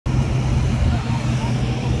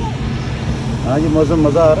हाँ जी, मौसम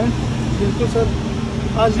मज़ा आ रहा है। बिल्कुल सर,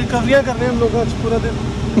 आज रिकवरियाँ कर रहे हैं हम लोग आज पूरा दिन।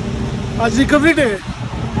 आज रिकवरी डे है।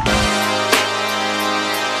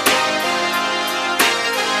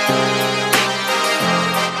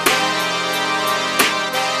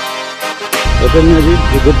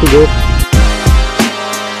 जी, good to go.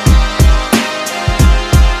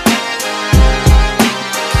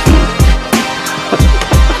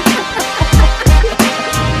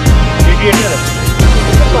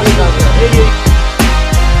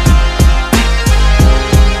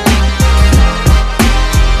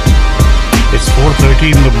 It's 4:30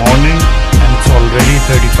 in the morning and it's already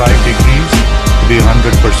 35 degrees to be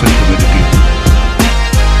 100% humidity.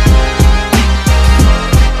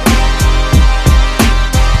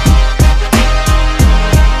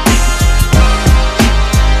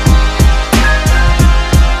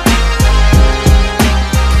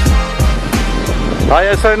 Hi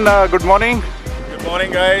Asan, good morning. Good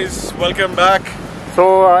morning guys, welcome back. So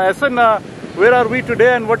Asan, where are we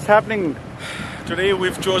today and what's happening? Today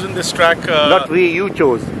we've chosen this track. Not we, you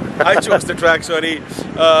chose. I chose the track, sorry,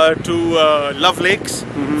 to Love Lakes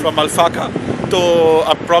from faqa. तो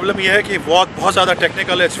अब problem ये है कि walk बहुत ज़्यादा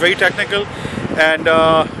technical है, it's very technical and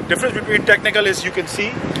difference between technical is you can see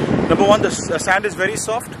number one the sand is very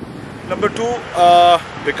soft, number two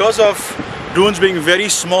because of dunes being very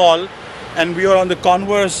small and we are on the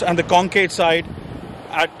converse and the concave side,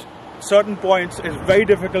 at certain points it's very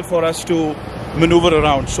difficult for us to maneuver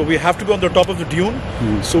around, so we have to be on the top of the dune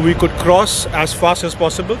so we could cross as fast as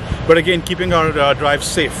possible, but again keeping our drive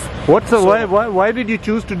safe. Why did you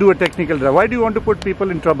choose to do a technical drive? Why do you want to put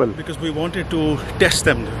people in trouble? Because we wanted to test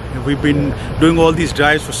them. We've been doing all these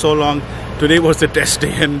drives for so long. Today was the test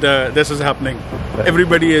day and this is happening.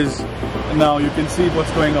 Everybody is, now you can see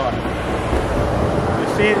what's going on. You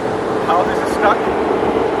see how this is stuck?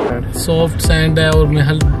 Soft sand है और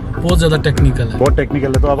महल बहुत ज्यादा technical है। बहुत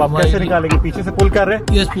technical है, तो अब आप कैसे निकालेंगे? पीछे से पुल कर रहे हैं?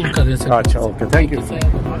 यस, पुल कर रहे हैं। अच्छा, ओके, थैंक यू।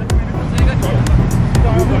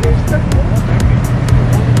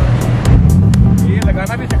 ये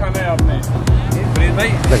लगाना भी सिखाना है आपने भाई।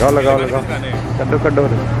 लगाओ लगाओ लगाओ, कड्डो कड्डो।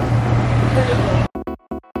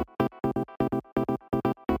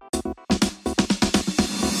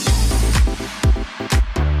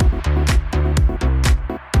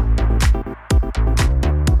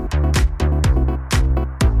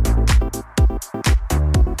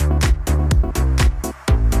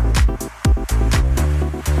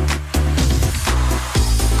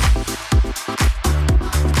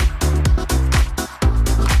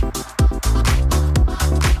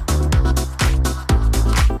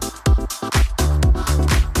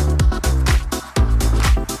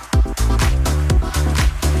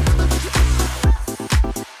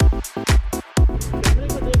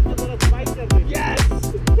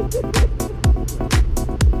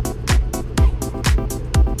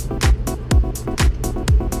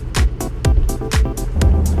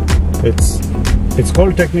 It's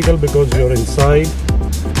called technical because you're inside,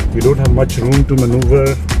 you don't have much room to maneuver,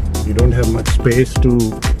 you don't have much space to,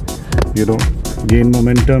 gain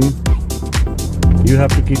momentum. You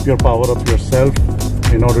have to keep your power up yourself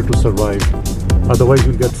in order to survive. Otherwise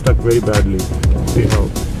you'll get stuck very badly. See how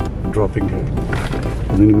dropping here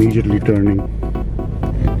and then immediately turning.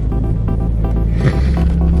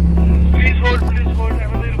 Please hold,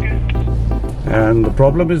 okay. And the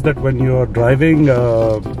problem is that when you are driving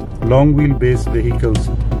long wheelbase vehicles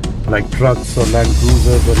like trucks or Land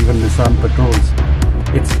Cruisers or even Nissan Patrols,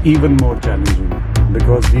 it's even more challenging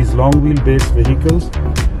because these long wheelbase vehicles,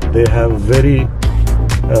 they have very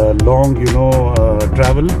long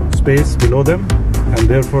travel space below them, and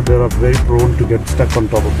therefore they are very prone to get stuck on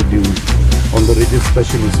top of the dunes, on the ridges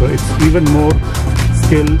especially. So it's even more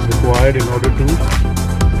skill required in order to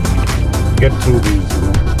get through these,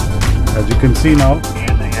 as you can see now.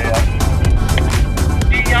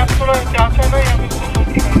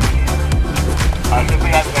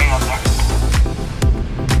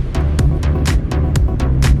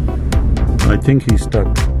 I think he's stuck.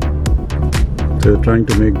 They're trying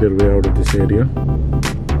to make their way out of this area.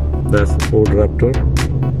 That's the Ford Raptor.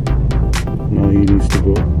 Now he needs to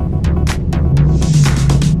go.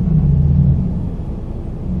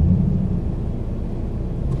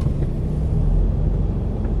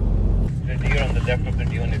 The deer on the left of the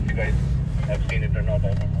dune, if you guys have seen it or not,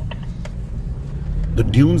 I don't know. The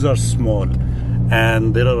dunes are small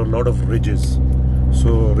and there are a lot of ridges.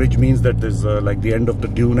 So ridge means that there's like the end of the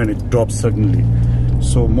dune and it drops suddenly.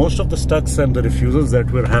 So most of the stucks and the refusals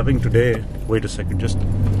that we're having today, wait a second,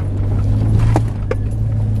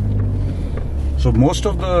 so most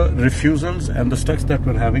of the refusals and the stucks that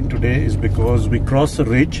we're having today is because we cross a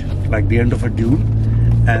ridge, like the end of a dune,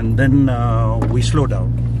 and then we slow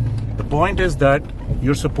down. The point is that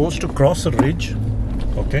you're supposed to cross a ridge.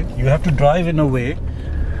 Okay, you have to drive in a way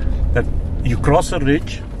that you cross a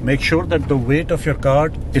ridge, make sure that the weight of your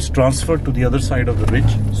car is transferred to the other side of the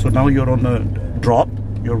ridge. So now you're on a drop,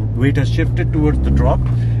 your weight has shifted towards the drop,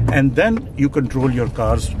 and then you control your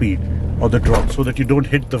car's speed or the drop so that you don't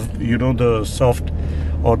hit the, you know, the soft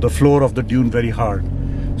or the floor of the dune very hard.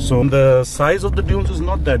 So the size of the dunes is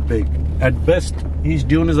not that big. At best, each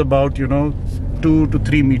dune is about, you know, 2 to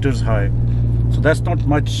 3 meters high. So that's not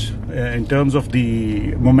much in terms of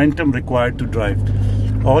the momentum required to drive.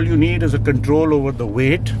 All you need is a control over the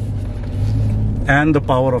weight and the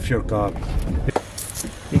power of your car.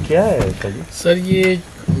 ये क्या है sir? ये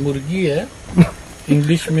मुर्गी है,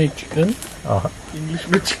 English में chicken, English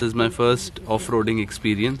में. This is my first off-roading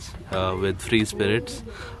experience with Free Spirits.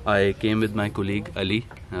 I came with my colleague Ali.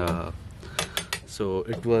 So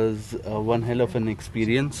it was one hell of an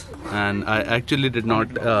experience, and I actually did not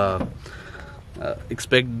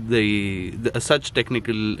expect such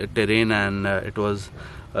technical terrain, and it was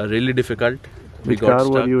really difficult. Which car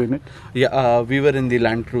were you in it? Yeah, we were in the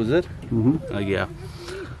Land Cruiser. Yeah.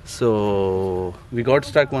 So we got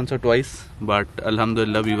stuck once or twice, but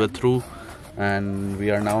Alhamdulillah we were through, and we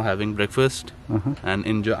are now having breakfast,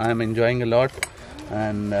 and I'm enjoying a lot.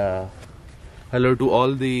 And hello to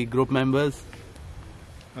all the group members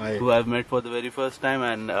who I've met for the very first time,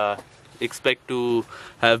 and expect to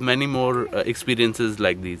have many more experiences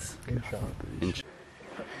like these. Inshallah.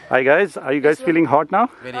 Hi guys, are you guys feeling hot now?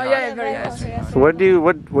 Very hot. Yeah, very hot. So what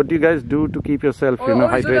do you guys do to keep yourself, you know,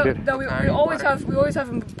 hydrated? We always have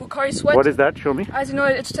Bukhari sweat. What is that? Show me. As you know,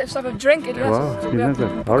 it's like a drink. It has, Wow, so we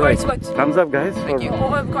have all right. Bukhari sweat. Thumbs up, guys. Thank you.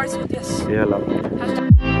 Bukhari sweat, yes. Yeah, love.